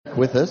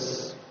With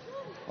us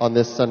on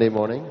this Sunday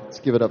morning. Let's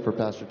give it up for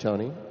Pastor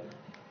Tony.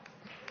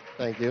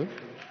 Thank you.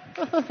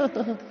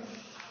 All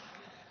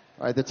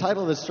right, the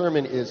title of this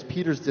sermon is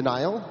Peter's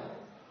Denial.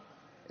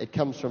 It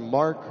comes from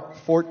Mark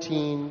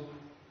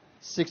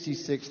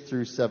 14:66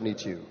 through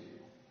 72.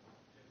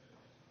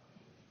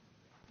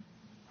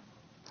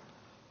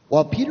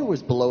 While Peter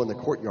was below in the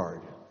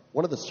courtyard,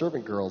 one of the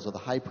servant girls of the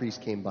high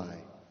priest came by.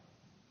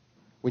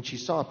 When she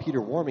saw Peter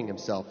warming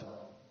himself,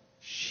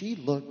 she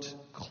looked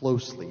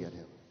closely at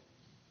him.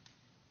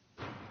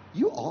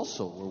 "You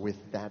also were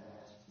with that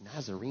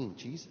Nazarene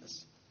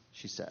Jesus,"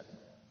 she said.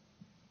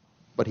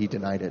 But he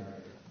denied it.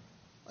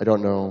 "I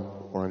don't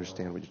know or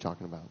understand what you're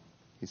talking about,"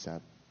 he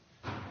said,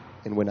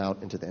 and went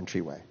out into the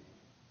entryway.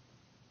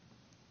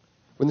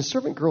 When the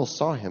servant girl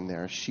saw him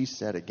there, she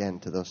said again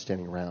to those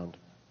standing around,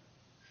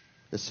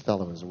 "This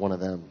fellow is one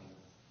of them."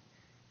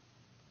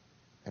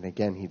 And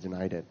again he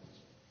denied it.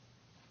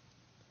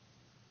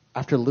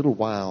 After a little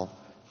while,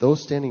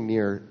 those standing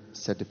near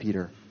said to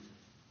Peter,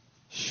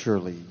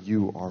 "Surely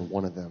you are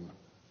one of them,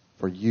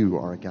 for you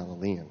are a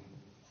Galilean."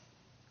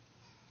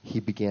 He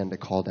began to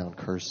call down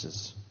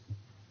curses,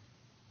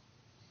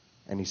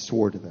 and he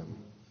swore to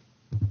them,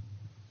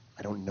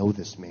 "I don't know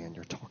this man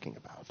you're talking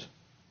about."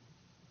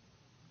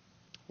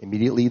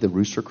 Immediately the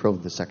rooster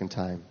crowed the second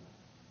time.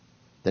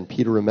 Then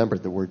Peter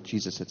remembered the word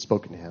Jesus had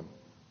spoken to him.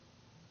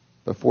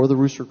 "Before the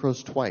rooster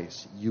crows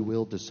twice, you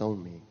will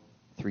disown me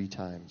 3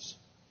 times."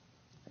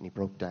 And he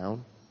broke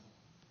down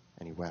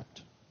and he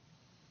wept.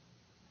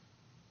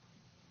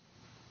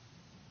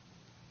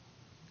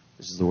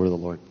 This is the word of the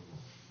Lord.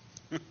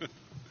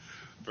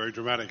 Very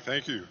dramatic.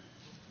 Thank you.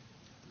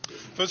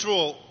 First of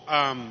all,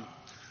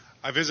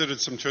 I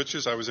visited some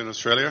churches. I was in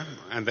Australia,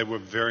 and they were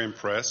very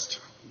impressed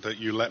that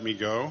you let me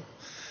go.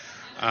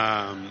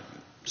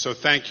 So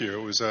thank you.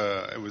 It was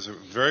a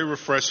very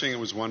refreshing. It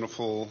was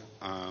wonderful.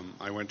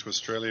 I went to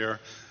Australia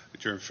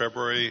during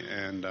February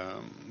and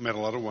met a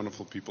lot of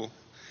wonderful people.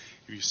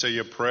 If you say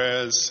your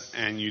prayers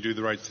and you do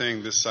the right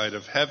thing this side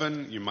of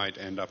heaven, you might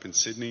end up in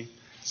Sydney.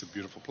 It's a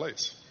beautiful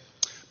place.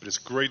 But it's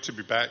great to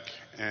be back.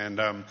 And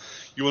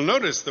you will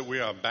notice that we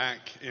are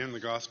back in the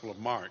Gospel of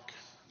Mark.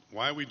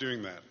 Why are we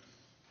doing that?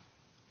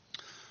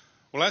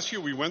 Well, last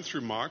year we went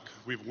through Mark.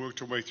 We've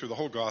worked our way through the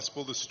whole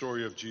Gospel, the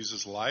story of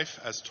Jesus' life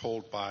as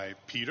told by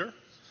Peter.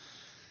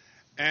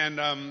 And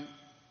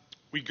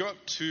we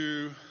got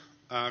to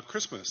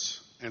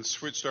Christmas and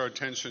switched our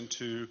attention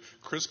to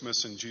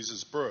Christmas and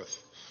Jesus' birth.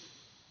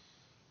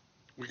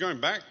 We're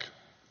going back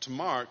to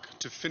Mark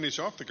to finish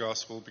off the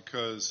Gospel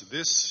because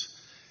this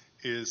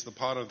is the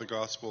part of the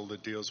Gospel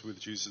that deals with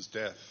Jesus'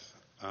 death.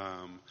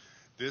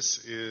 This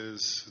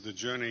is the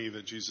journey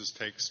that Jesus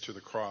takes to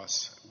the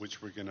cross,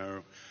 which we're going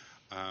to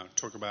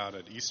talk about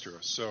at Easter.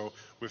 So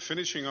we're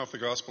finishing off the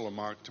Gospel of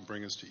Mark to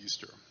bring us to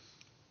Easter.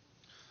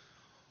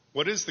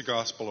 What is the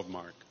Gospel of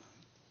Mark?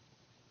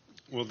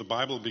 Well, the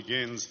Bible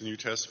begins the New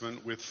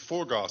Testament with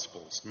 4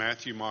 Gospels: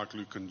 Matthew, Mark,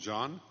 Luke, and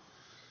John.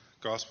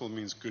 Gospel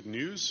means good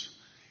news.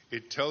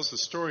 It tells the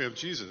story of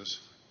Jesus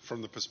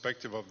from the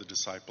perspective of the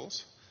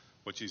disciples,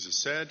 what Jesus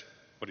said,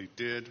 what he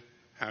did,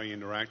 how he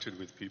interacted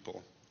with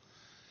people.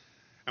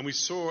 And we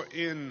saw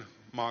in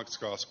Mark's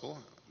Gospel,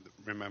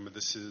 remember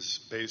this is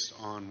based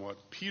on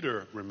what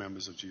Peter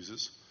remembers of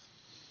Jesus,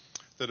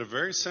 that at the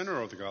very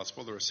center of the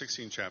Gospel, there are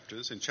 16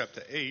 chapters. In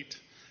chapter 8,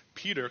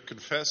 Peter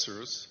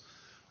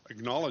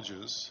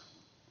acknowledges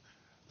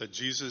that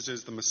Jesus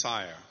is the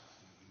Messiah,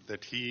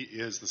 that he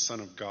is the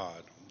Son of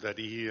God, that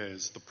he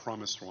is the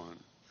promised one.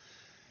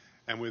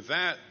 And with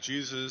that,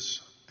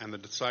 Jesus and the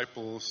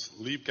disciples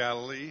leave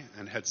Galilee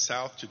and head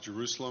south to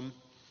Jerusalem,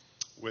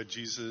 where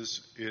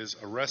Jesus is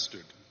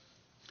arrested.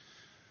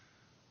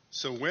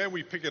 So where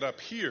we pick it up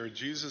here,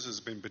 Jesus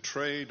has been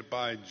betrayed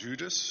by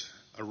Judas,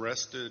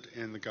 arrested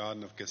in the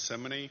Garden of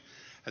Gethsemane,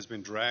 has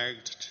been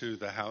dragged to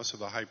the house of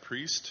the high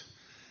priest,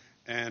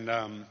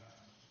 and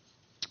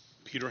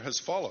Peter has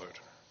followed.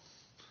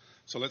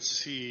 So let's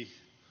see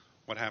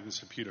what happens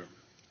to Peter.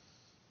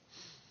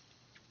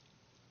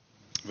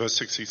 Verse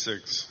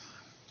 66.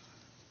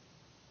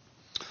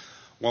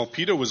 While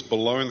Peter was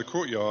below in the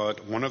courtyard,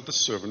 one of the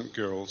servant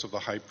girls of the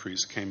high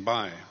priest came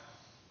by.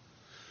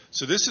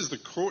 So this is the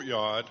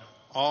courtyard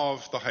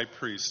of the high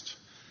priest.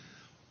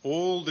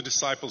 All the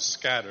disciples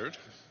scattered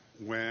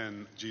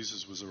when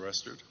Jesus was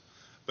arrested,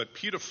 but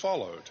Peter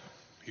followed.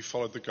 He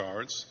followed the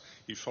guards.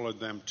 He followed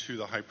them to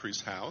the high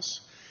priest's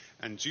house.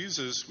 And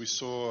Jesus, we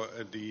saw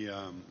at the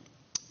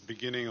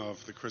beginning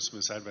of the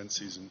Christmas Advent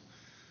season,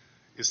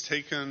 is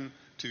taken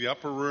to the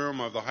upper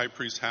room of the high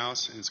priest's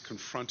house and is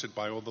confronted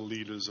by all the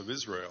leaders of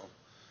Israel.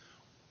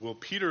 Well,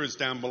 Peter is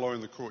down below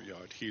in the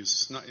courtyard.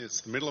 It's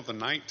the middle of the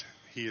night.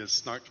 He has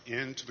snuck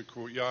into the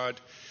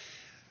courtyard.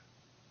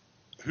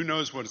 Who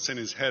knows what's in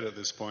his head at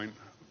this point,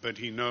 but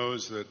he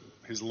knows that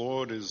his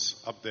Lord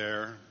is up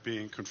there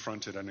being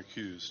confronted and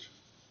accused.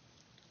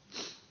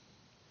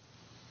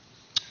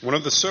 One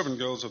of the servant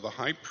girls of the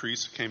high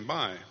priest came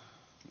by.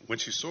 When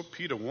she saw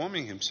Peter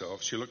warming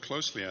himself, she looked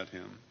closely at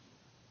him.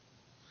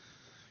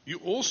 "You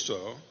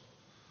also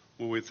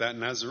were with that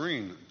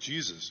Nazarene,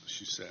 Jesus,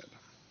 she said.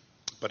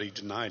 But he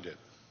denied it.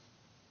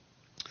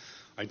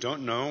 I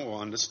don't know or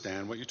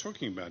understand what you're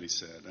talking about, he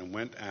said, and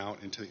went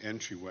out into the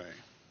entryway.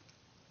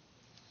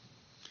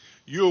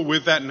 You're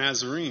with that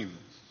Nazarene.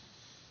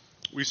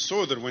 We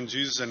saw that when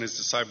Jesus and his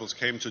disciples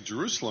came to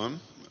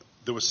Jerusalem,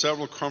 there were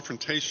several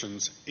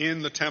confrontations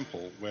in the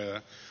temple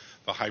where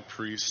the high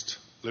priest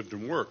lived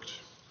and worked.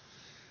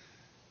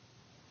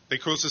 They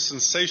caused a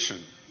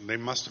sensation. They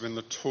must have been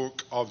the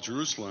talk of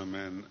Jerusalem.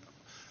 And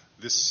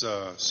this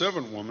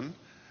servant woman,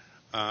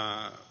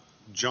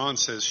 John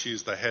says she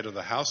is the head of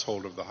the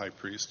household of the high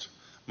priest,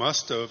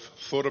 must have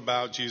thought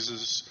about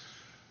Jesus,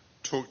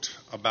 talked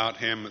about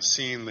him,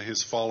 seen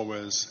his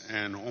followers,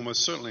 and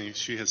almost certainly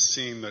she has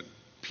seen that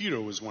Peter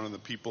was one of the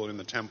people in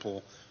the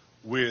temple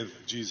with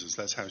Jesus.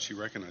 That's how she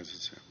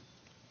recognizes him.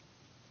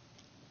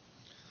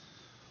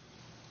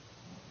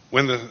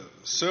 When the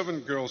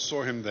servant girl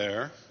saw him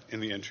there in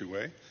the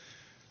entryway,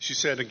 she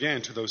said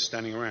again to those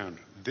standing around,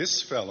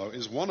 "This fellow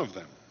is one of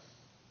them."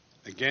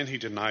 Again he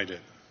denied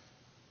it.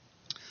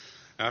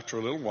 After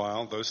a little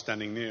while, those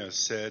standing near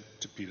said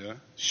to Peter,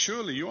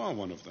 "Surely you are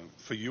one of them,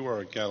 for you are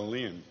a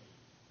Galilean."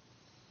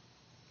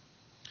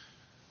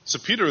 So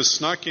Peter has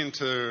snuck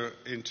into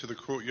the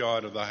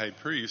courtyard of the high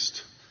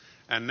priest,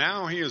 and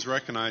now he is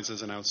recognized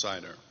as an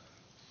outsider.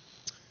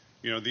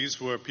 You know, these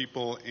were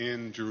people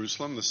in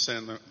Jerusalem,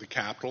 the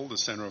capital, the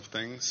center of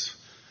things.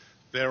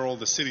 They're all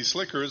the city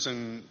slickers,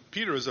 and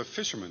Peter is a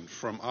fisherman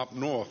from up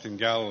north in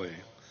Galilee.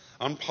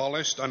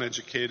 Unpolished,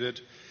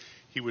 uneducated.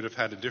 He would have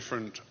had a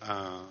different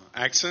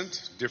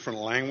accent, different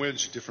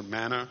language, different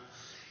manner.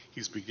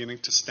 He's beginning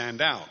to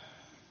stand out.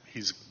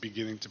 He's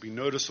beginning to be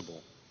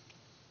noticeable.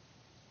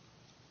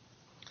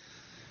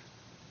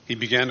 He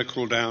began to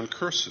call down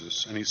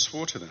curses, and he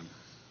swore to them,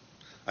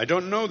 "I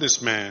don't know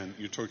this man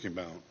you're talking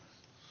about.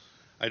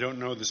 I don't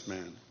know this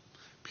man."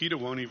 Peter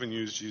won't even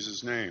use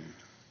Jesus' name,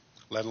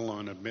 let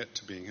alone admit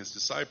to being his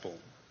disciple.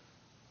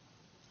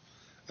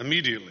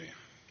 Immediately,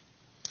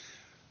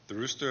 the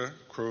rooster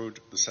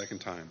crowed the second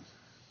time.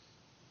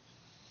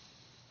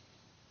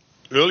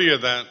 Earlier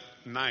that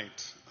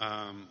night,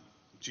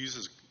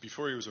 Jesus,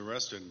 before he was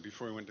arrested and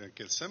before he went to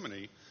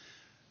Gethsemane,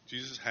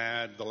 Jesus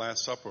had the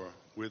Last Supper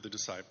with the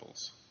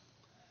disciples.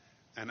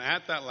 And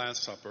at that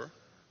Last Supper,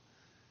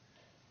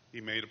 he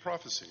made a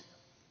prophecy.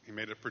 He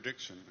made a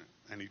prediction,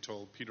 and he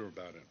told Peter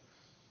about it.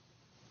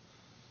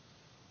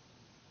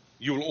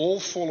 "You will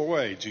all fall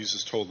away,"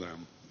 Jesus told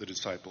them, the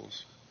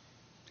disciples.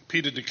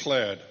 Peter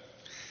declared,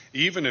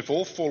 "Even if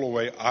all fall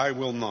away, I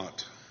will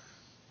not."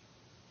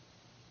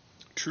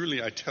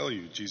 "Truly I tell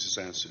you," Jesus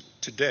answered,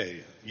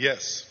 "today,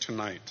 yes,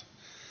 tonight,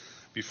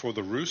 before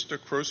the rooster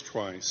crows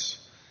twice,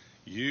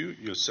 you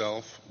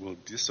yourself will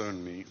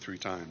disown me 3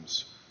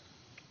 times.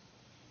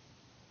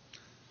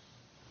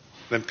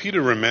 Then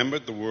Peter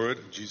remembered the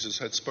word Jesus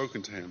had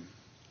spoken to him.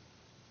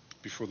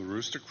 "Before the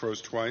rooster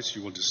crows twice,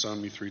 you will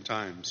disown me 3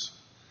 times.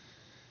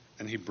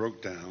 And he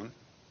broke down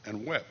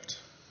and wept.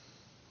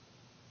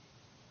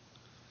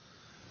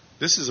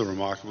 This is a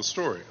remarkable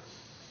story.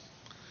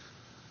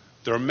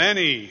 There are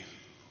many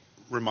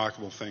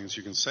remarkable things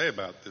you can say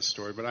about this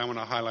story, but I want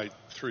to highlight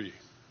 3.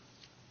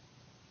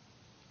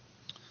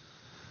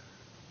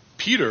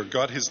 Peter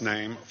got his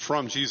name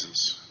from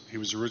Jesus. He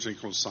was originally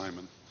called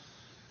Simon.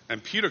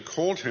 And Peter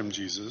called him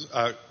Jesus.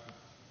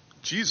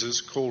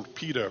 Jesus called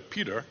Peter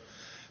Peter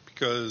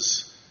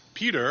because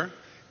Peter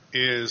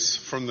is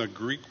from the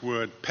Greek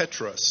word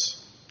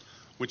Petros,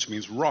 which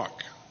means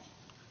rock.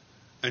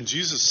 And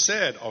Jesus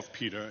said of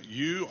Peter,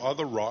 "You are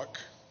the rock."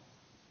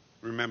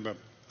 Remember,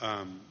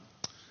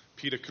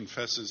 Peter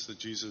confesses that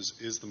Jesus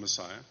is the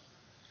Messiah.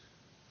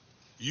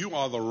 "You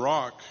are the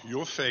rock,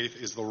 your faith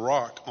is the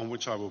rock on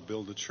which I will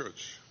build the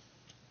church."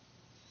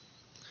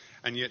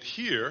 And yet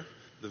here,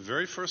 the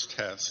very first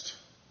test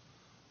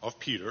of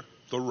Peter,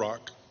 the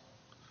rock,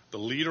 the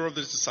leader of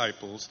the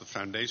disciples, the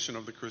foundation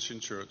of the Christian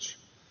church,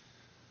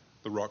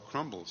 the rock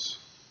crumbles.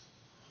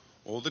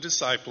 All the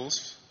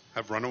disciples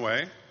have run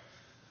away.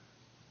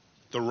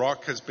 The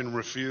rock has been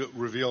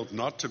revealed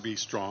not to be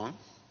strong,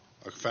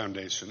 a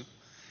foundation,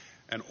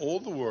 and all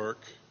the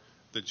work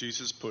that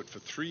Jesus put for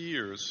 3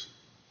 years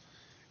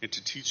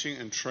into teaching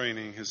and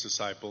training his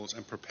disciples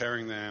and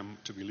preparing them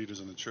to be leaders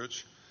in the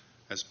church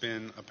has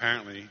been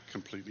apparently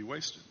completely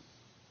wasted.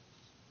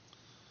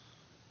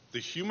 The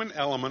human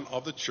element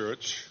of the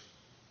church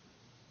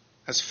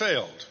has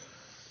failed.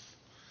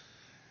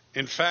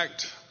 In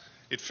fact,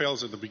 it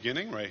fails at the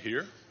beginning, right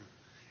here.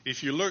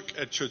 If you look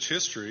at church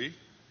history,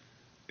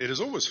 it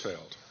has always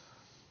failed.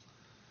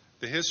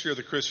 The history of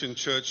the Christian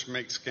church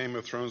makes Game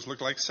of Thrones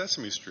look like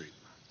Sesame Street.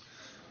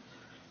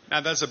 Now,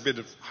 that's a bit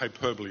of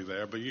hyperbole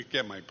there, but you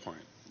get my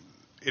point.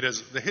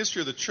 The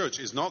history of the church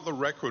is not the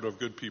record of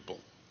good people.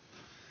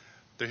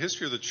 The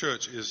history of the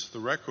church is the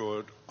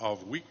record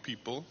of weak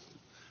people,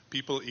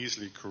 people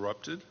easily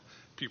corrupted,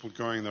 people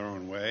going their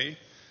own way,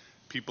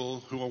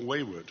 people who are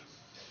wayward.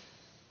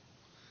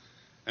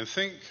 And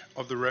think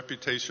of the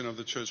reputation of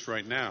the church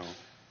right now,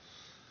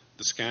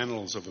 the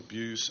scandals of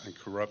abuse and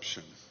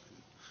corruption.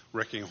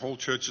 wrecking whole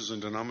churches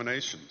and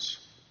denominations.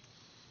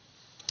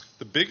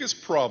 The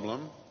biggest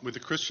problem with the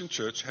Christian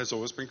church has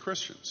always been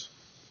Christians.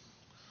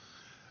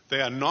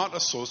 They are not a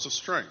source of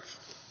strength.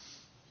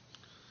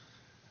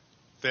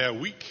 They are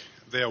weak,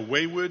 they are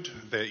wayward,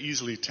 they are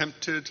easily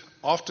tempted,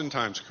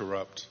 oftentimes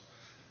corrupt,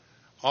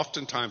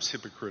 oftentimes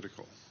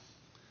hypocritical.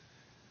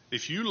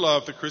 If you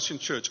love the Christian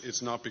church,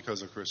 it's not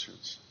because of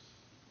Christians.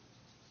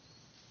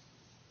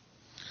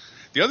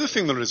 The other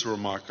thing that is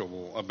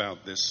remarkable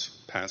about this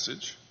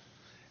passage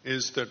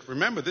is that,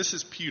 remember, this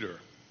is Peter.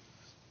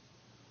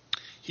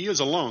 He is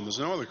alone. There's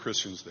no other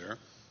Christians there.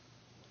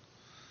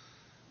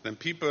 Then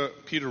Peter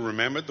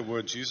remembered the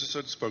word Jesus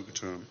had spoken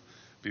to him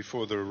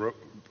before the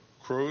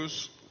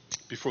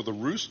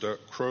rooster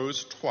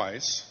crows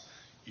twice,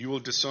 you will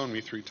disown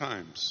me 3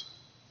 times.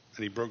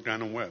 And he broke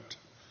down and wept.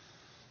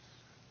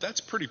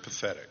 That's pretty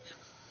pathetic.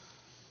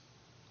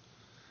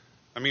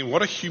 I mean,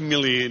 what a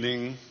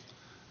humiliating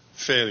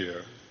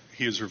failure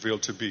he is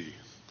revealed to be.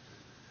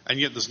 And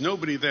yet there's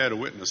nobody there to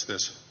witness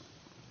this,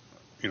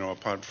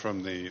 apart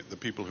from the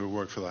people who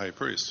work for the high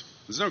priest.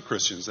 There's no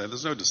Christians there.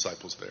 There's no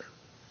disciples there.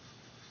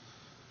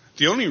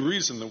 The only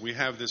reason that we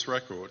have this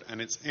record, and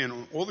it's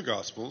in all the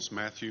Gospels,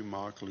 Matthew,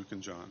 Mark, Luke,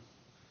 and John,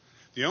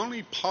 the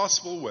only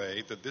possible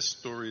way that this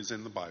story is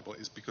in the Bible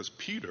is because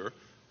Peter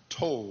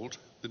told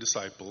the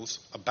disciples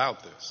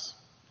about this.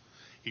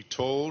 He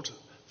told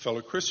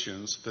fellow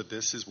Christians that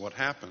this is what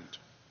happened.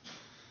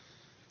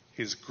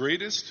 His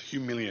greatest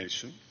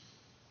humiliation,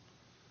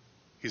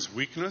 his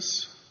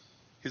weakness,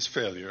 his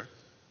failure.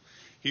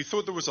 He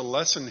thought there was a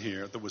lesson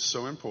here that was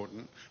so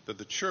important that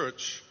the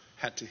church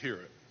had to hear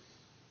it.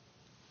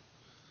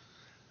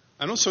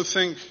 I also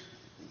think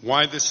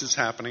why this is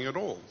happening at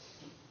all.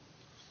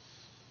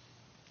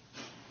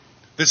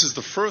 This is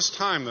the first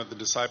time that the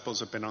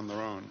disciples have been on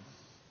their own.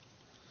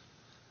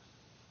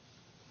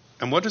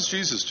 And what does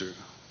Jesus do?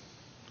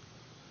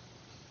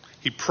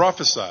 He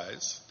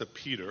prophesies that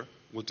Peter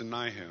will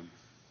deny him.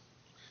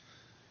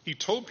 He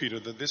told Peter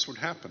that this would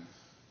happen.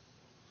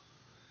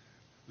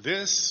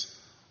 This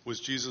was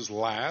Jesus'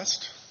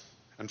 last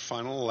and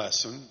final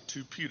lesson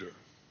to Peter.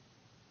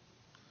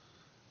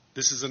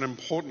 This is an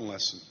important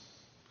lesson.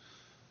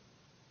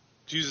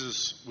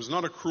 Jesus was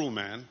not a cruel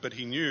man, but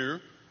he knew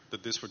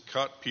that this would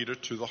cut Peter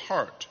to the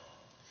heart.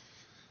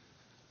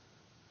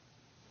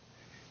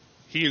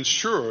 He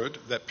ensured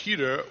that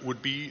Peter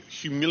would be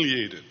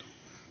humiliated,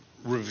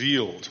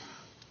 revealed,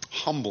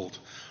 humbled,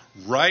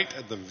 right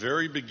at the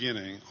very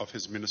beginning of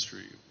his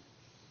ministry.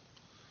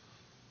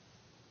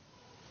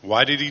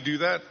 Why did he do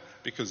that?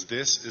 Because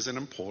this is an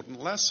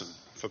important lesson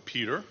for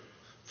Peter,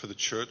 for the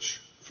church,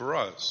 for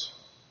us.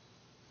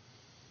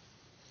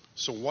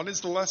 So what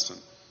is the lesson?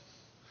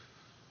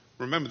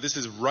 Remember, this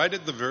is right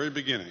at the very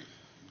beginning.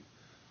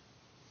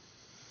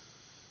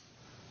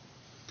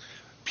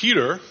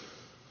 Peter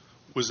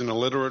was an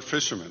illiterate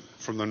fisherman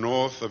from the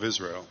north of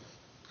Israel,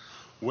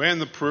 way in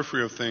the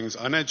periphery of things,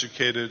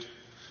 uneducated,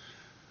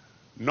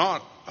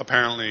 not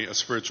apparently a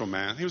spiritual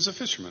man. He was a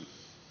fisherman.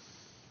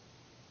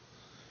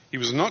 He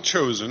was not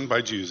chosen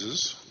by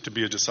Jesus to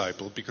be a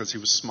disciple because he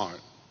was smart,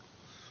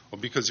 or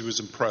because he was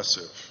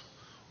impressive,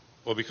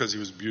 or because he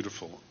was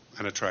beautiful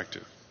and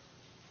attractive,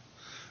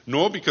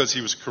 nor because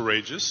he was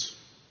courageous,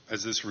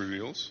 as this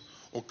reveals,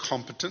 or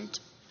competent,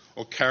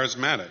 or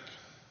charismatic.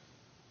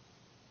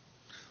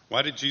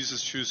 Why did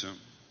Jesus choose him?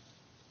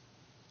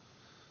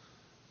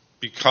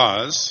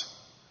 Because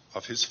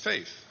of his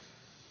faith.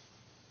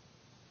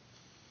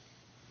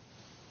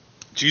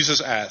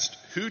 Jesus asked,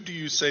 "Who do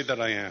you say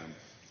that I am?"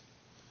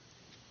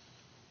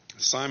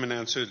 Simon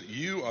answered,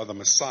 "You are the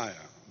Messiah,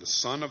 the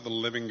Son of the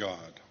living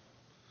God."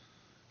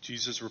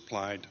 Jesus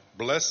replied,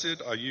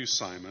 "Blessed are you,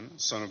 Simon,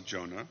 son of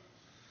Jonah,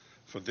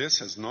 for this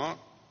has not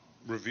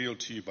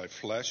revealed to you by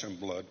flesh and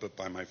blood, but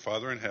by my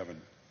Father in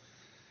heaven.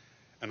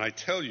 And I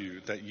tell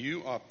you that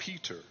you are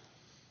Peter,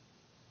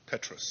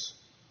 Petrus,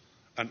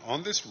 and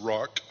on this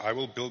rock I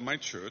will build my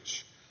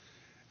church,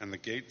 and the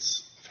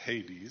gates of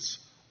Hades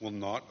will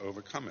not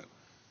overcome it."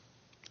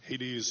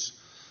 Hades,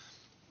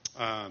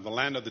 the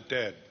land of the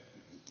dead,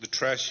 the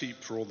trash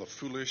heap for all the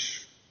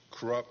foolish,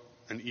 corrupt,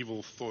 and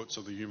evil thoughts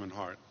of the human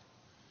heart.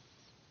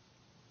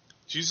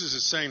 Jesus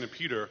is saying to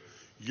Peter,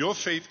 your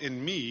faith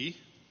in me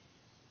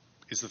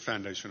is the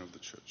foundation of the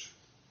church.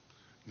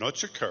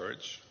 Not your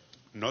courage,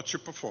 not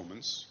your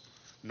performance,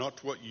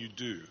 not what you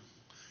do.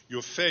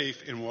 Your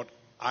faith in what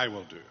I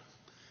will do.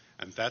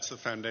 And that's the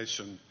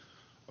foundation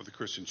of the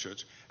Christian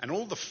church. And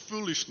all the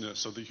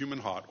foolishness of the human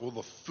heart, all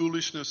the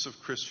foolishness of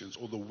Christians,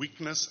 all the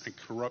weakness and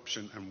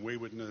corruption and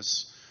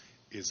waywardness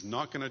is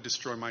not going to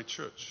destroy my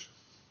church.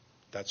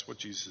 That's what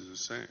Jesus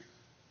is saying.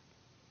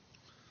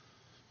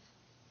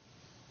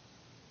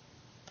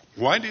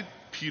 Why did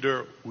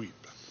Peter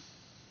weep?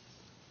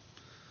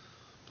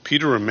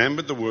 Peter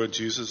remembered the word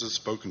Jesus had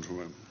spoken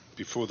to him.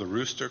 Before the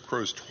rooster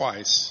crows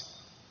twice,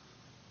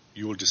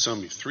 you will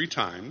disown me 3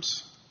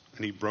 times.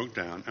 And he broke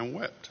down and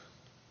wept.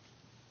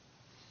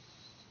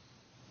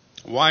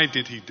 Why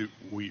did he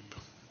weep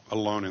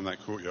alone in that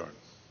courtyard?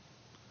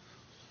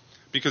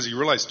 Because he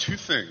realized 2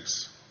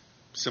 things.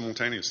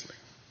 simultaneously.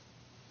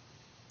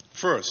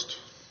 First,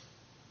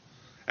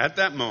 at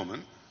that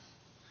moment,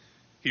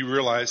 he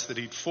realized that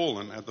he'd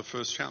fallen at the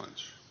first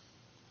challenge.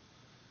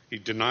 He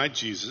denied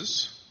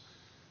Jesus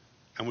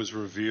and was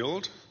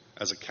revealed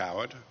as a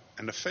coward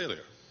and a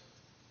failure.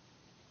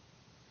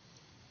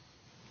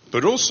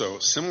 But also,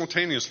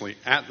 simultaneously,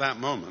 at that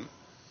moment,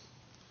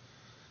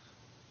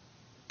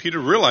 Peter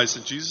realized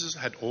that Jesus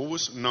had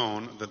always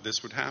known that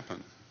this would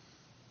happen.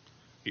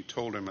 He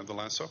told him at the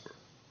Last Supper.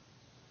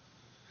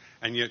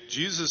 And yet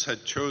Jesus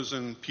had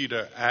chosen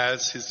Peter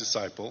as his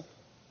disciple,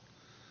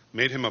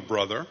 made him a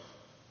brother,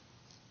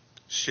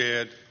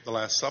 shared the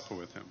Last Supper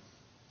with him.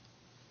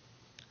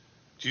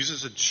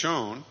 Jesus had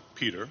shown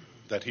Peter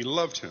that he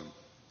loved him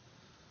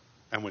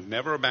and would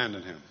never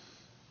abandon him.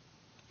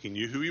 He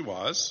knew who he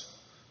was,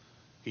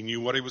 he knew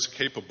what he was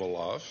capable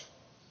of,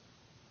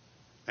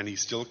 and he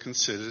still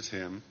considered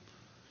him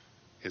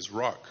his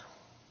rock,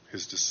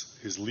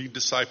 his lead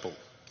disciple,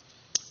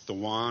 the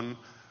one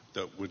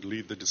that would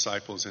lead the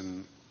disciples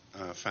in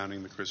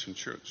founding the Christian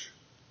church.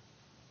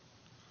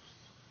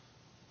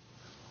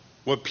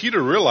 What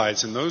Peter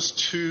realized in those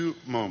two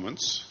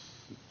moments,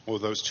 or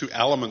those two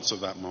elements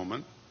of that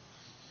moment,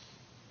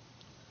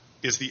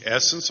 is the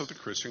essence of the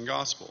Christian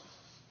gospel,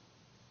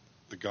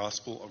 the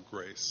gospel of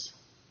grace.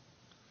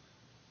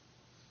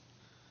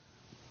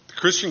 The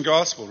Christian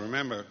gospel,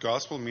 remember,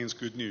 gospel means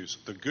good news.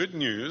 The good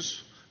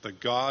news that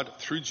God,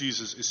 through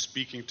Jesus, is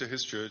speaking to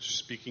his church,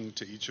 speaking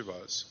to each of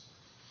us,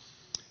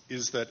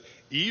 is that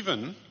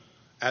even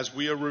as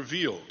we are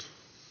revealed,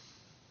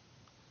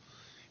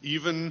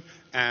 even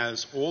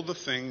as all the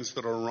things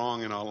that are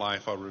wrong in our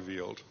life are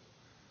revealed,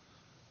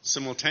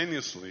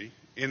 simultaneously,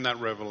 in that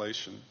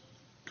revelation,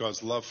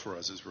 God's love for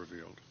us is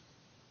revealed.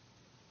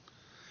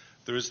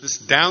 There is this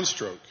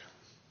downstroke.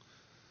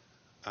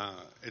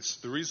 It's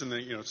the reason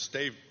that,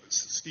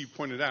 Steve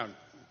pointed out,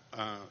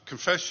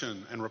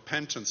 confession and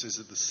repentance is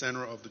at the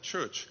center of the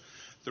church.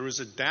 There is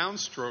a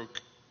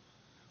downstroke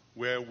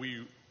where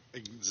we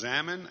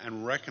examine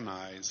and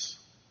recognize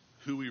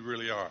who we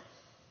really are.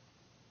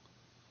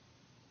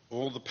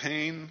 All the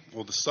pain,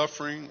 all the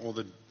suffering, all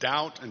the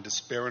doubt and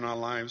despair in our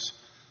lives,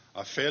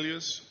 our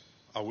failures,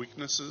 our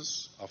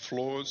weaknesses, our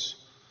flaws,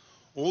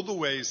 all the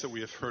ways that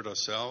we have hurt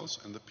ourselves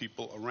and the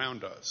people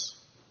around us.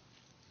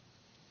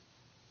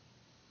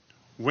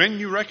 When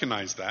you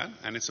recognize that,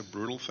 and it's a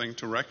brutal thing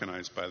to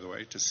recognize, by the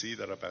way, to see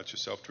that about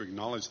yourself, to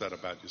acknowledge that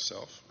about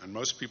yourself, and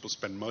most people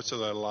spend most of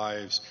their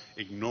lives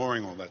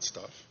ignoring all that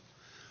stuff.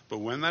 But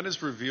when that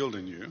is revealed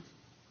in you,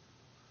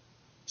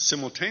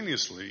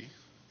 simultaneously,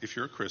 if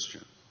you're a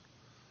Christian,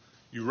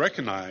 you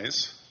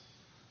recognize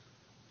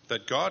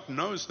that God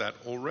knows that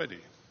already.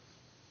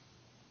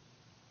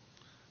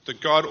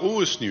 That God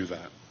always knew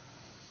that.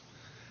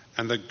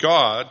 And that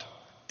God,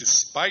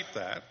 despite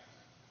that,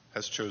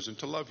 has chosen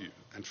to love you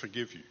and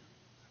forgive you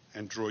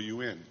and draw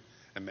you in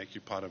and make you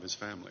part of his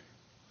family.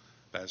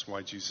 That's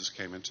why Jesus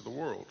came into the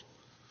world.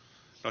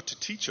 Not to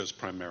teach us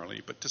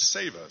primarily, but to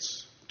save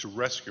us, to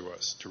rescue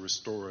us, to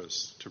restore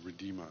us, to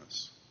redeem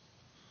us.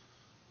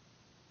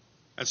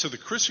 And so the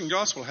Christian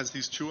gospel has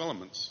these two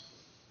elements.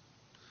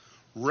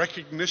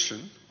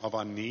 Recognition of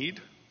our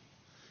need,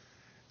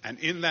 and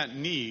in that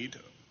need,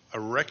 a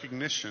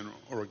recognition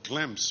or a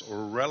glimpse or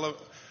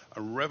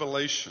a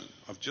revelation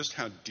of just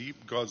how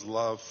deep God's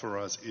love for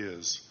us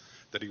is,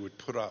 that he would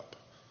put up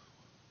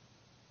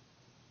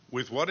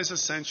with what is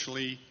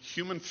essentially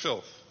human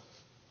filth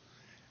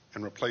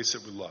and replace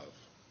it with love.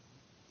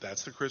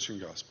 That's the Christian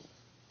gospel.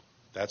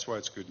 That's why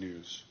it's good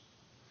news.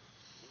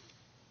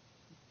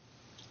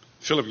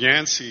 Philip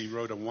Yancey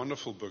wrote a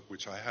wonderful book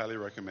which I highly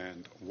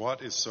recommend,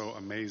 What is So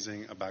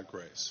Amazing About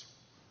Grace?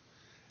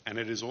 And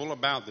it is all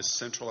about this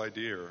central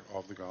idea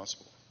of the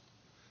gospel.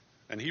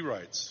 And he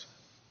writes,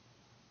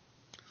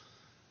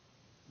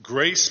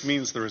 grace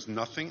means there is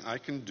nothing I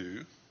can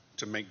do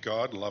to make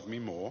God love me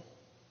more,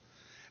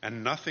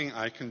 and nothing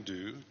I can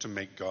do to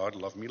make God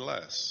love me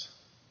less.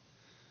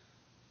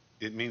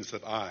 It means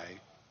that I,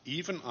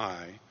 even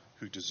I,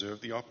 who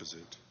deserve the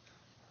opposite,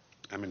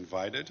 am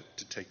invited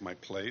to take my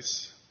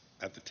place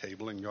at the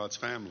table in God's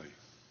family.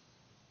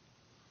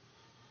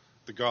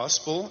 The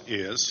gospel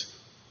is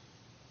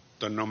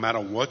that no matter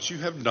what you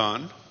have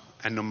done,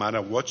 and no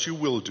matter what you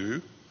will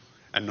do,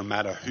 and no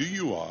matter who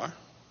you are,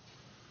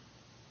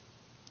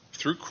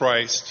 through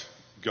Christ,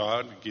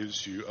 God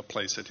gives you a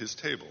place at his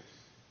table.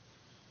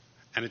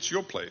 And it's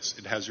your place.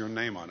 It has your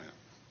name on it.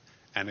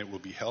 And it will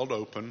be held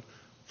open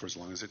for as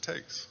long as it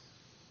takes.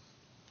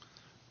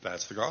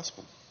 That's the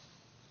gospel.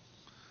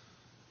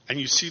 And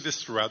you see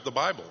this throughout the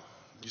Bible.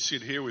 You see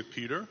it here with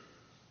Peter.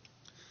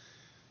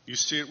 You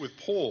see it with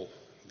Paul,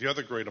 the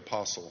other great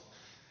apostle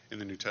in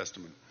the New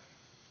Testament.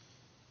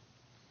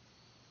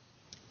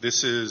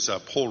 This is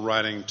Paul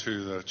writing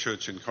to the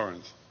church in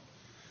Corinth.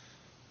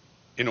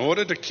 In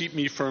order to keep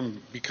me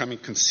from becoming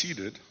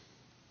conceited,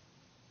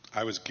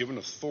 I was given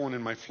a thorn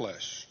in my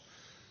flesh,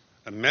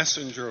 a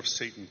messenger of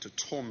Satan to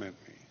torment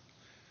me.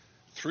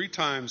 3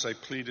 times I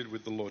pleaded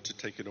with the Lord to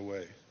take it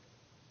away.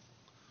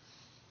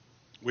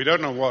 We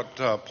don't know what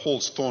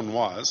Paul's thorn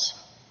was.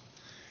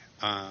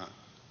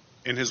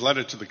 In his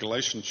letter to the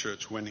Galatian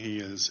church, when he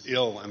is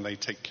ill and they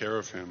take care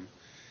of him,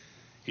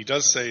 he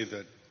does say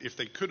that if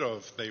they could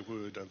have, they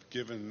would have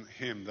given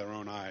him their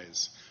own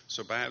eyes.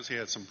 So perhaps he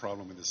had some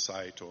problem with his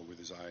sight or with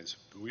his eyes,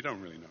 but we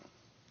don't really know.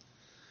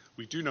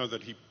 We do know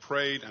that he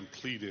prayed and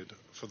pleaded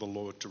for the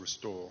Lord to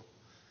restore,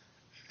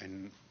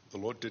 and the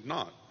Lord did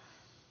not.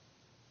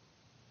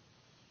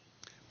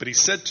 But he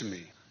said to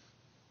me,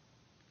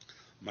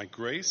 "My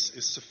grace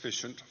is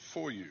sufficient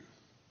for you,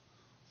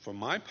 for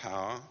my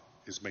power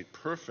is made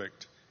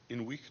perfect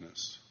in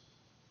weakness."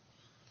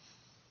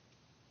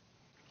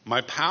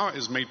 My power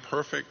is made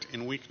perfect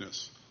in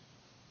weakness.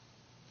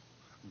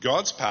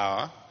 God's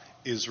power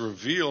is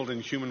revealed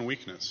in human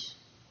weakness,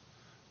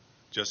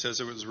 just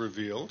as it was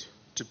revealed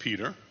to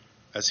Peter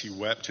as he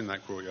wept in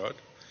that courtyard,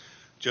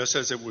 just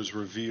as it was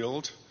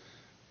revealed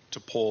to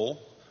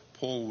Paul.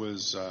 Paul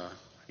was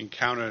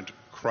encountered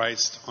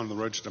Christ on the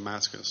road to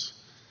Damascus,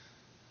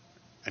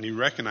 and he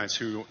recognized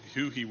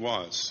who he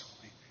was.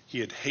 He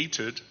had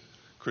hated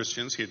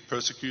Christians, he had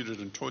persecuted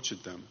and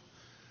tortured them,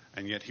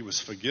 and yet he was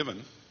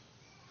forgiven.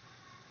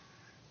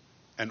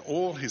 And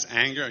all his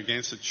anger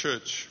against the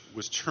church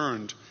was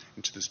turned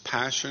into this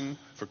passion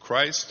for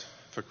Christ,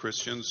 for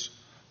Christians,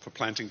 for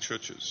planting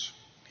churches.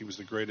 He was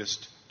the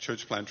greatest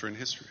church planter in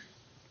history.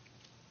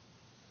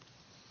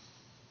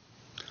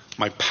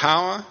 My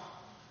power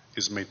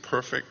is made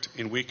perfect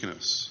in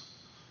weakness.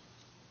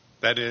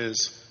 That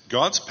is,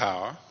 God's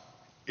power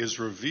is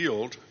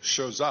revealed,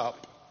 shows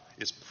up,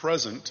 is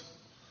present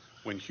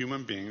when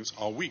human beings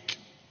are weak,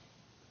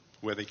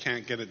 where they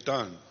can't get it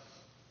done.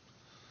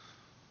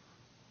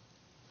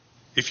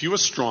 If you are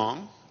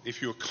strong,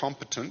 if you are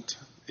competent,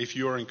 if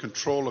you are in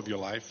control of your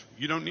life,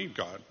 you don't need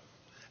God,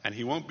 and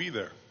he won't be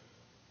there.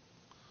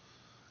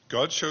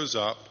 God shows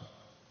up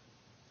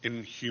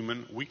in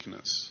human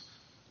weakness.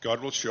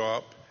 God will show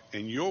up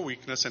in your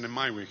weakness and in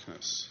my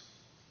weakness.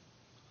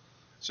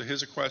 So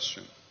here's a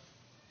question.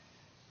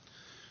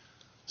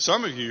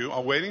 Some of you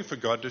are waiting for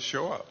God to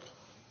show up.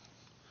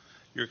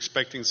 You're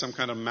expecting some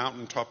kind of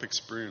mountaintop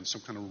experience,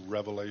 some kind of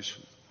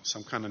revelation,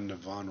 some kind of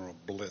nirvana or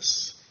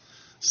bliss.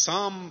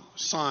 Some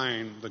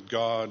sign that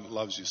God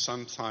loves you,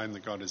 some sign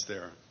that God is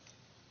there.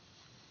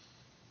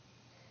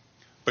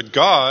 But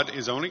God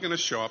is only going to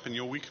show up in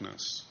your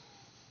weakness.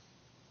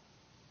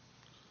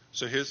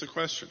 So here's the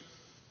question.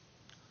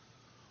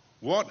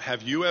 What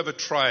have you ever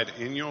tried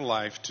in your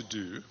life to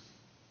do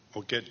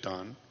or get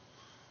done?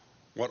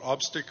 What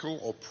obstacle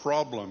or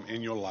problem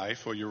in your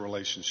life or your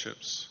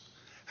relationships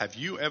have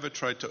you ever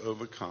tried to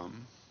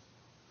overcome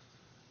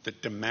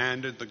that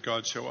demanded that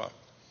God show up?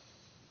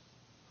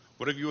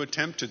 What have you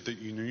attempted that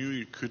you knew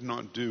you could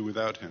not do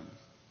without him?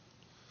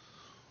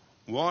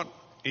 What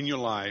in your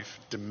life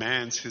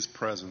demands his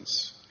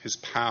presence, his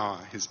power,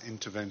 his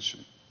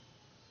intervention?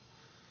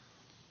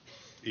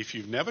 If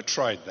you've never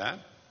tried that,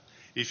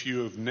 if you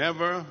have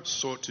never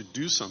sought to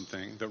do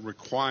something that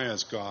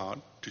requires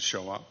God to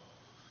show up,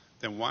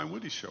 then why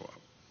would he show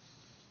up?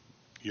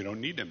 You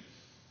don't need him.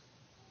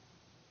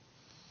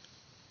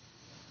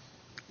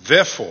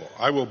 Therefore,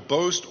 I will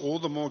boast all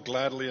the more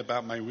gladly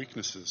about my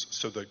weaknesses,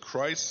 so that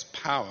Christ's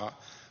power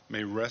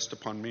may rest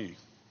upon me.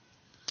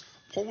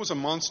 Paul was a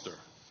monster.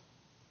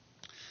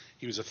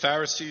 He was a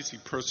Pharisee. He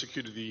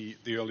persecuted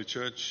the early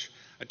church.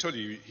 I told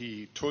you,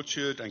 he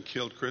tortured and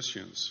killed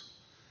Christians.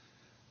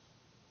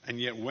 And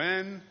yet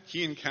when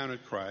he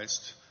encountered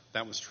Christ,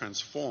 that was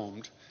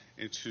transformed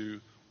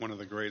into one of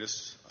the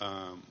greatest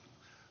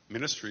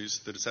ministries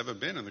that has ever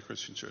been in the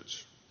Christian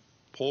church.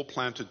 Paul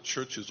planted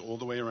churches all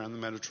the way around the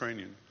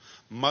Mediterranean.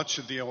 Much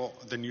of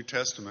the New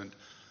Testament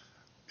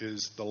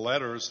is the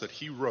letters that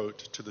he wrote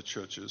to the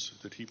churches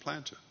that he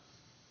planted.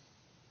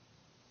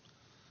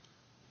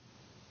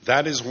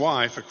 That is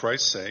why, for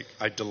Christ's sake,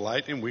 I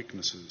delight in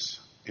weaknesses,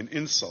 in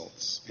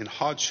insults, in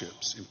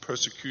hardships, in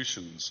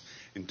persecutions,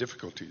 in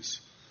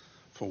difficulties.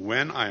 For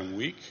when I am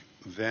weak,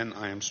 then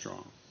I am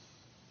strong.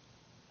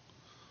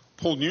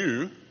 Paul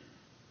knew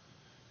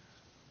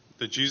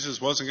that Jesus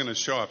wasn't going to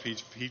show up.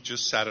 He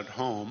just sat at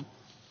home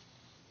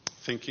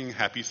thinking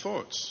happy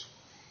thoughts.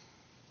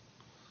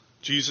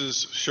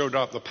 Jesus showed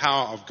up. The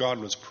power of God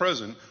was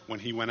present when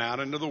he went out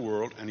into the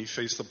world and he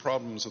faced the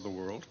problems of the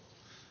world.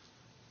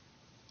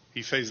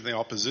 He faced the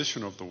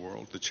opposition of the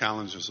world, the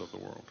challenges of the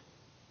world.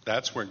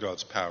 That's where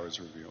God's power is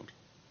revealed.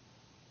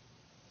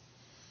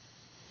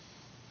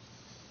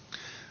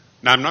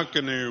 Now, I'm not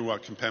going to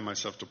compare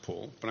myself to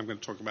Paul, but I'm going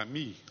to talk about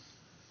me.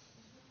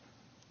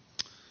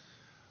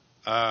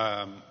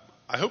 I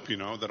hope you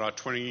know that our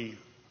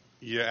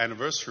 20-year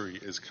anniversary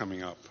is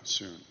coming up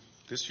soon,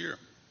 this year.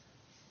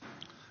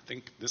 I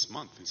think this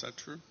month. Is that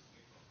true?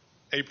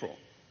 April.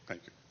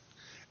 Thank you.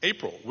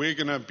 April. We're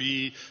going to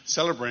be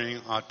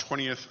celebrating our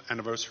 20th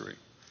anniversary.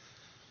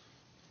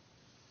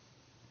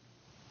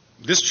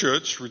 This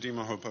church,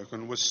 Redeemer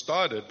Hoboken, was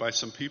started by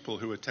some people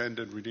who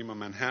attended Redeemer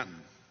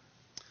Manhattan.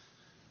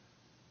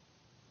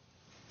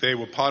 They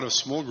were part of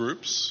small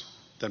groups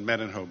that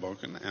met in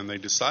Hoboken, and they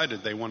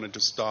decided they wanted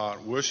to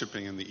start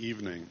worshiping in the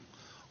evening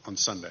on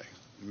Sunday.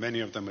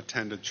 Many of them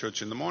attended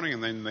church in the morning,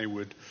 and then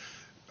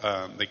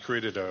they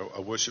created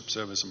a worship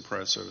service and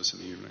prayer service in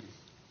the evening.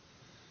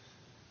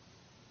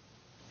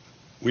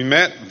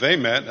 They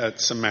met at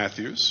St.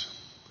 Matthew's,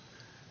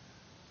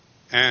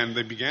 and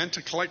they began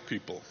to collect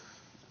people.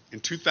 In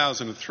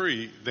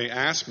 2003, they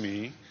asked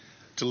me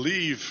to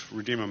leave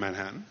Redeemer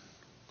Manhattan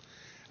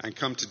and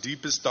come to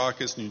deepest,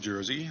 darkest New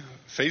Jersey,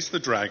 face the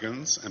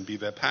dragons, and be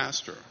their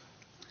pastor.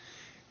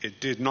 It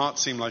did not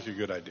seem like a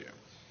good idea.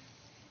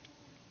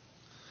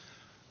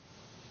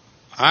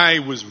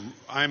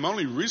 I'm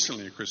only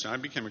recently a Christian. I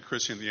became a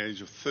Christian at the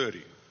age of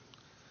 30.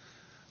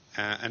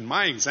 And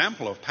my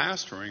example of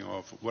pastoring,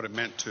 of what it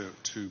meant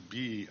to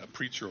be a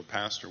preacher or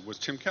pastor, was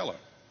Tim Keller.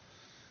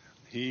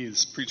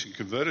 His preaching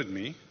converted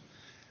me,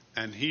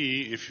 and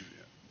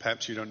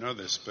perhaps you don't know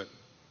this, but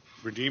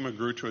Redeemer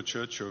grew to a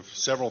church of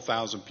several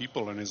thousand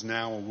people and is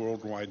now a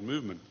worldwide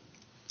movement.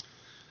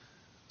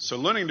 So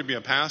learning to be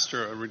a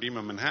pastor at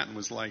Redeemer Manhattan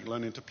was like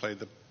learning to play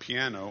the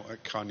piano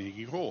at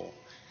Carnegie Hall.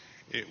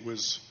 It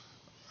was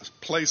a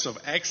place of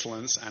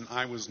excellence, and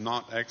I was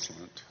not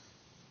excellent.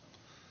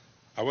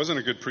 I wasn't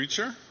a good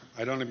preacher.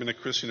 I'd only been a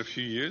Christian a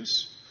few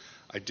years.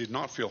 I did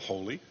not feel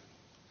holy.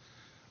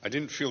 I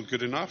didn't feel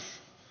good enough.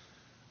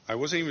 I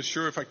wasn't even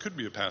sure if I could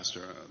be a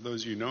pastor.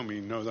 Those of you who know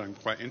me know that I'm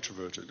quite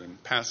introverted,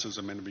 and pastors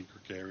are meant to be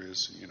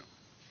gregarious,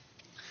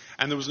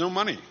 And there was no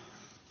money.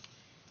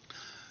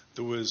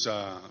 There was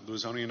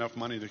only enough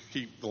money to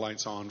keep the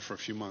lights on for a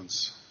few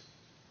months.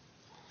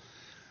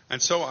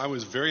 And so I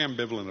was very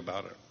ambivalent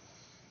about it.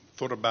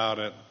 Thought about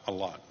it a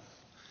lot.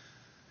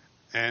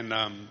 And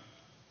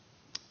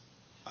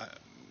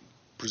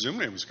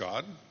presumably it was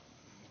God,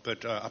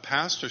 but a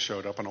pastor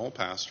showed up, an old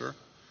pastor,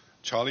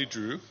 Charlie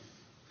Drew,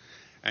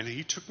 and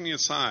he took me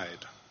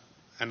aside,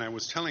 and I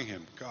was telling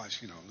him,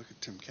 gosh, look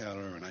at Tim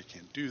Keller, and I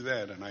can't do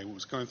that, and I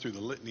was going through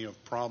the litany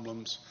of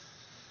problems,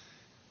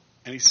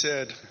 and he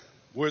said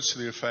words to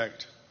the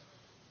effect,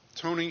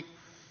 Tony,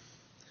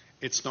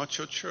 it's not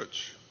your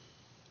church.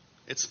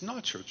 It's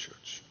not your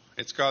church.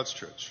 It's God's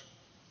church.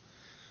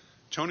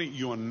 Tony,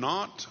 you are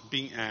not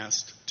being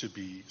asked to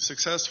be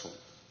successful.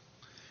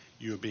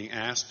 You are being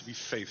asked to be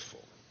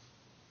faithful.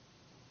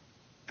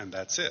 And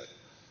that's it.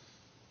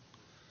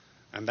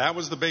 And that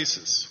was the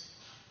basis.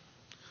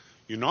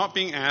 You're not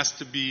being asked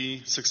to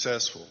be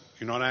successful.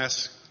 You're not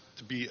asked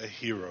to be a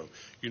hero.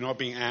 You're not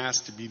being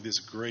asked to be this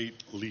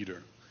great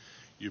leader.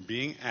 You're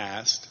being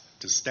asked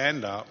to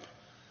stand up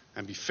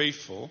and be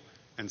faithful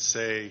and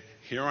say,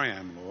 here I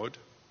am, Lord,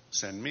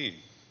 send me.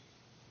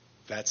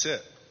 That's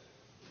it.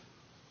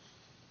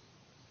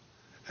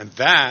 And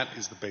that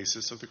is the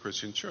basis of the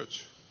Christian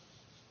church.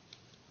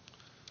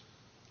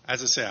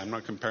 As I say, I'm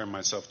not comparing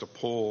myself to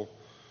Paul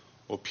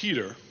or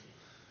Peter,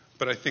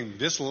 but I think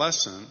this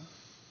lesson,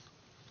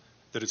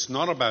 that it's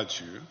not about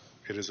you,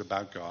 it is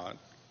about God,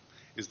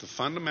 is the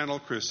fundamental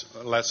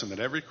lesson that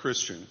every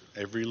Christian,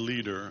 every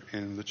leader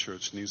in the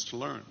church needs to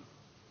learn.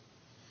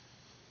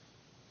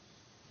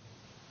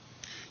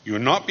 You are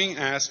not being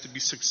asked to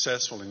be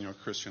successful in your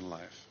Christian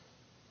life.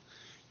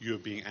 You are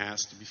being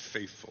asked to be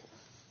faithful,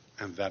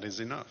 and that is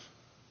enough.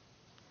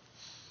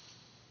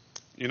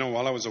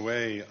 While I was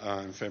away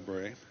in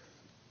February,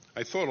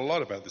 I thought a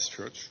lot about this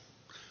church,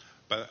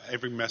 but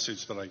every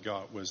message that I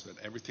got was that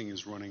everything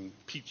is running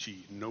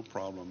peachy, no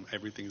problem,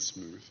 everything is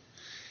smooth.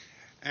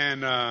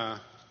 And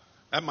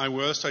at my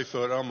worst, I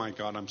thought, oh my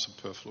God, I'm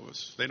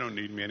superfluous. They don't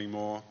need me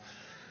anymore.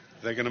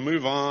 They're going to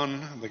move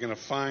on. They're going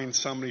to find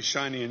somebody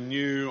shiny and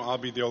new. I'll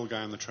be the old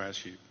guy on the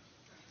trash heap.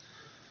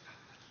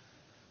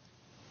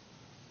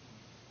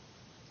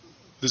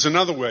 There's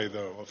another way,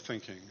 though, of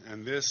thinking,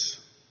 and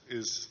this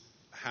is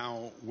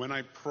how, when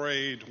I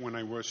prayed, when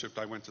I worshiped,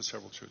 I went to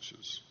several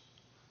churches.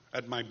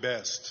 At my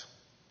best,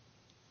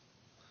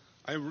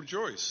 I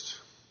rejoiced.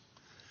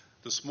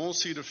 The small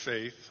seed of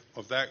faith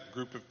of that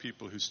group of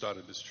people who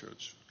started this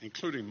church,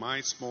 including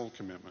my small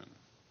commitment,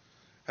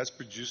 has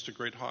produced a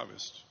great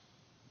harvest.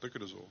 Look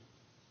at us all.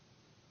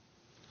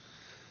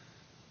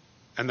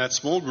 And that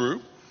small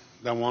group,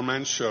 that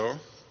one-man show,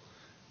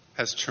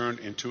 has turned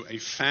into a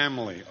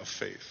family of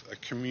faith, a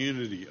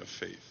community of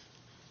faith.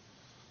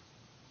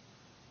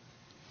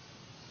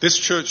 This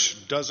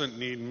church doesn't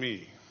need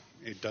me.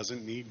 It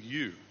doesn't need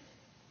you,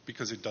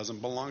 because it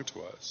doesn't belong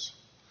to us.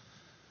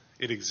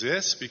 It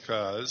exists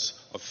because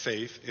of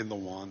faith in the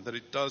one that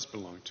it does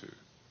belong to.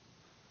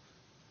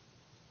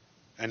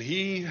 And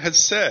he has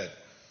said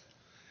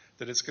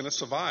that it's going to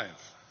survive.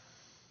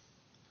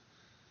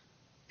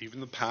 Even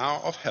the power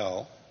of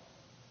hell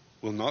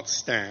will not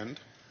stand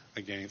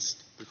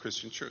against the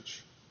Christian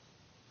church.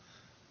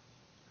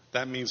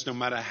 That means no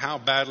matter how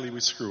badly we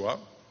screw up,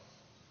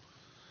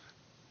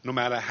 no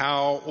matter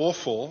how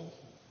awful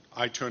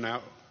I turn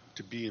out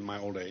to be in my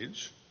old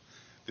age,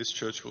 this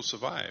church will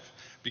survive.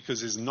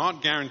 Because it's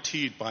not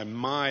guaranteed by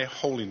my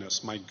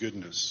holiness, my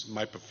goodness,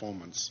 my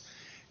performance.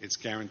 It's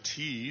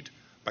guaranteed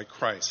by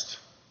Christ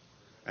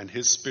and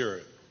His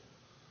Spirit.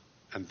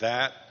 And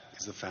that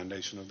is the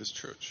foundation of this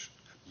church.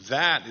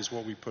 That is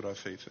what we put our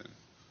faith in.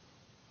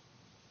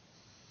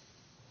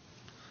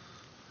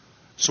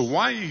 So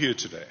why are you here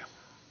today?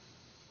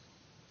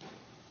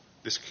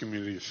 This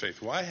community of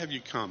faith. Why have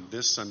you come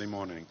this Sunday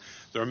morning?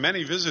 There are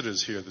many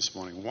visitors here this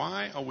morning.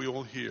 Why are we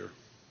all here?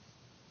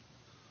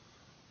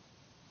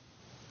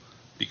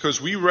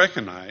 Because we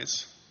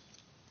recognize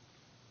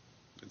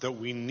that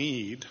we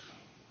need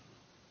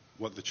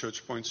what the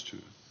church points to.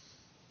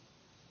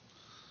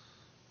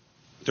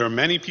 There are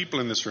many people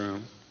in this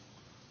room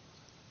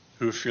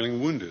who are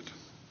feeling wounded,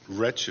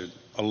 wretched,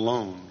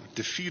 alone,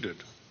 defeated,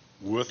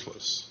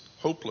 worthless,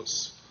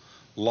 hopeless,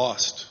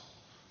 lost,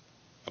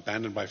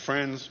 abandoned by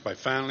friends, by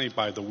family,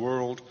 by the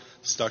world,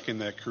 stuck in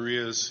their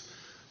careers,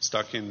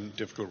 stuck in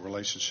difficult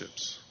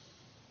relationships.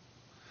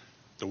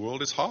 The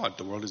world is hard.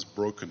 The world is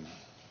broken.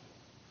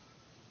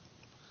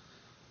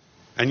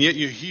 And yet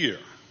you're here.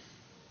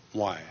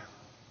 Why?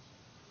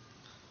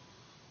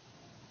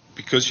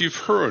 Because you've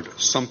heard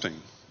something,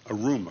 a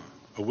rumor,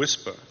 a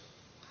whisper,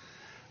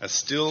 a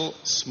still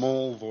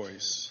small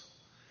voice.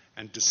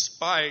 And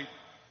despite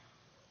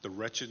the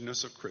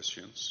wretchedness of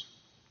Christians,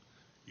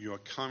 you are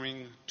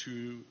coming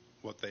to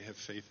what they have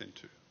faith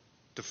into,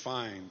 to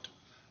find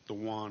the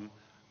one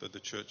that the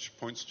church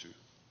points to.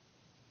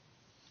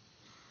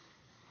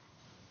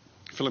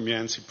 Philip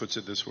Yancey puts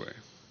it this way.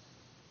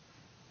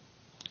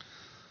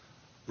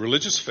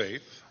 Religious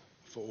faith,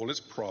 for all its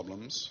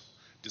problems,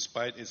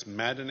 despite its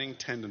maddening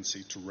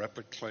tendency to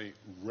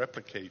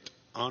replicate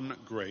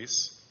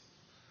ungrace,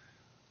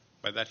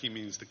 by that he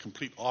means the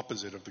complete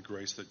opposite of the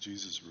grace that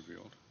Jesus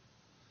revealed.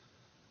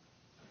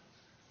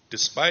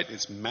 Despite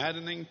its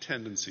maddening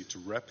tendency to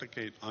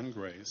replicate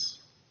ungrace,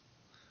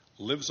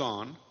 lives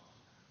on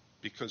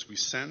because we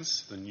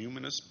sense the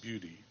numinous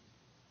beauty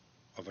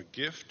of a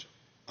gift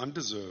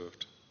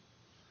undeserved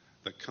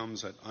that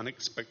comes at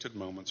unexpected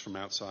moments from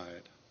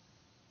outside.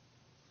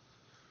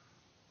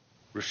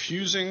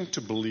 Refusing to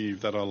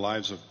believe that our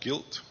lives of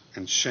guilt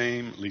and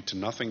shame lead to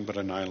nothing but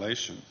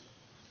annihilation,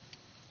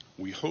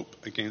 we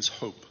hope against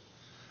hope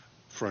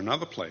for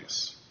another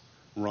place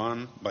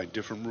run by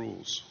different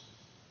rules.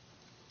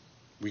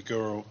 We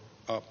grow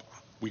up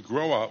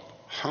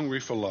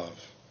hungry for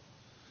love,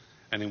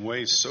 and in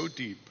ways so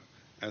deep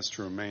as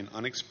to remain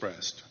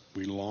unexpressed,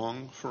 we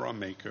long for our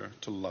Maker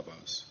to love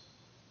us.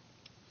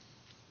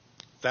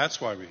 That's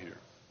why we're here.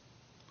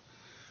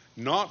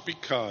 Not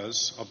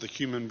because of the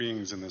human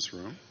beings in this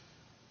room,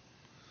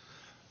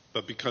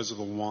 but because of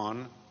the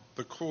one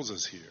that calls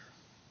us here.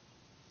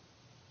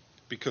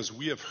 Because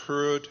we have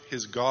heard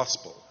his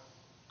gospel.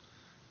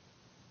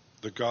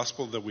 The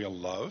gospel that we are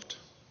loved,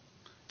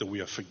 that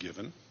we are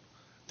forgiven,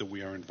 that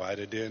we are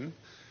invited in,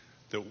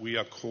 that we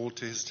are called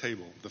to his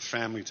table, the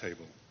family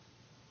table,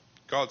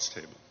 God's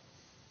table.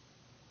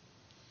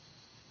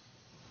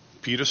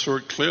 Peter saw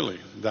it clearly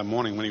that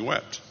morning when he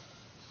wept.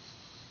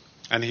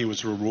 And he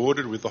was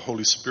rewarded with the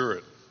Holy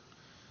Spirit.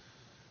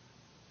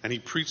 And he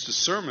preached a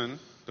sermon,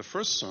 the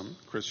first sermon,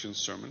 Christian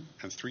sermon,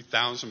 and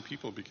 3,000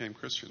 people became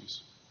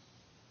Christians.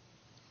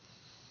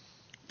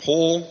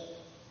 Paul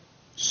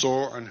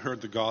saw and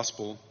heard the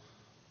gospel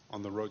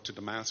on the road to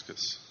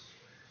Damascus.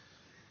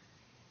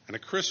 And a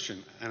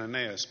Christian,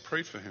 Ananias,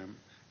 prayed for him,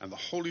 and the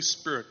Holy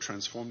Spirit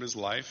transformed his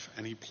life,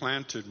 and he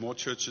planted more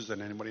churches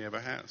than anybody ever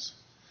has,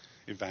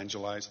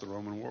 evangelized the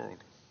Roman world.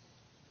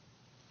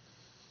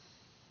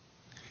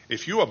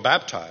 If you are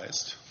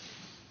baptized,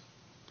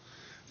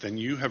 then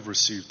you have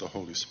received the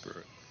Holy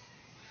Spirit.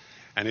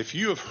 And if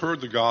you have heard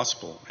the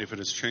gospel, if it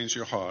has changed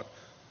your heart,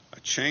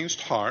 a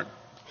changed heart,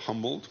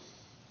 humbled,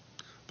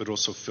 but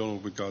also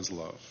filled with God's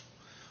love,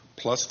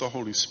 plus the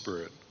Holy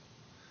Spirit,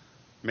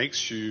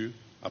 makes you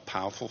a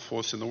powerful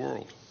force in the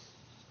world.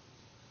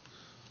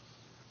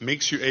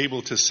 Makes you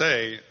able to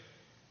say,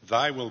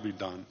 thy will be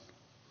done,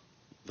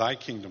 thy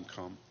kingdom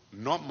come,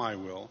 not my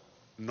will,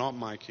 not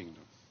my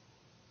kingdom.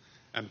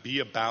 And be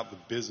about the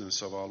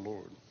business of our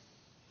Lord.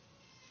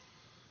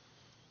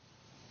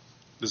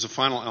 There's a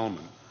final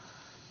element.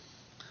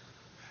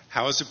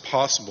 How is it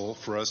possible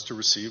for us to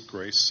receive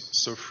grace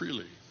so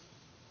freely?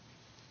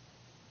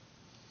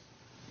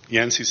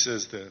 Yancey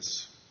says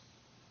this.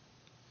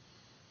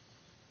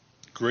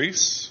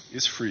 Grace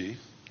is free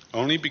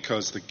only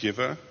because the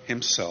giver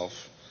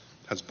himself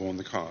has borne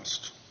the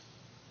cost.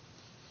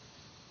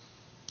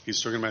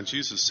 He's talking about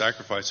Jesus'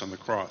 sacrifice on the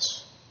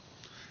cross.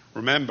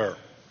 Remember,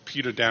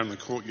 Peter down in the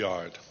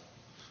courtyard,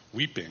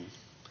 weeping.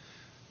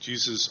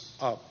 Jesus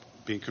up,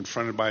 being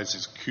confronted by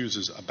his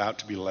accusers, about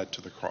to be led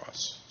to the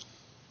cross.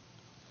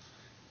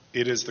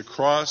 It is the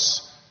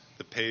cross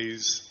that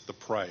pays the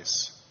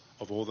price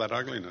of all that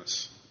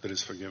ugliness that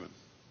is forgiven.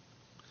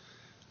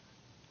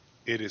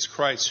 It is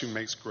Christ who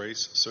makes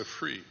grace so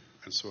free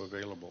and so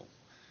available.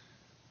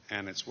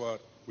 And it's what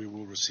we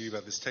will receive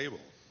at this table.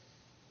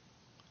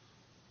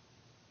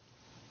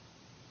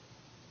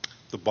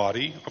 The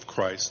body of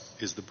Christ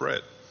is the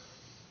bread.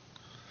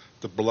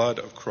 The blood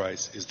of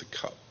Christ is the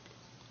cup.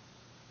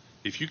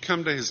 If you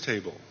come to his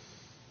table,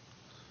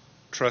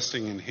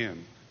 trusting in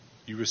him,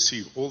 you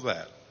receive all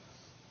that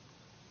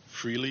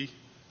freely,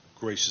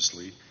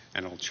 graciously,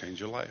 and it'll change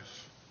your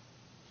life.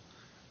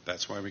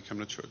 That's why we come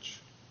to church.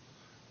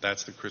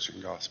 That's the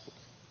Christian gospel.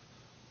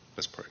 Let's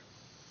Let's pray.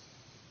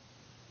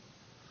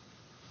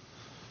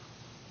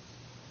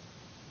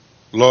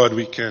 Lord,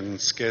 we can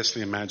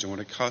scarcely imagine what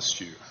it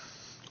cost you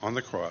on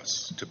the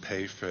cross to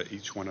pay for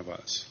each one of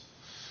us.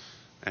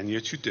 And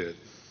yet you did.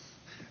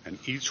 And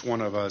each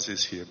one of us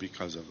is here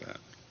because of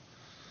that.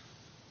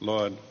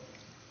 Lord,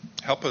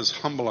 help us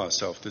humble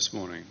ourselves this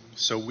morning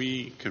so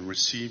we can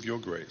receive your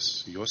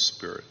grace, your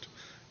spirit,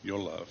 your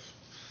love.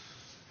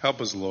 Help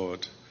us,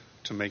 Lord,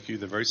 to make you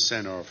the very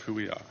center of who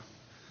we are,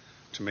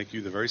 to make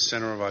you the very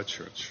center of our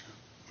church.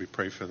 We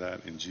pray for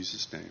that in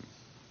Jesus' name.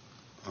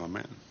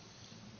 Amen.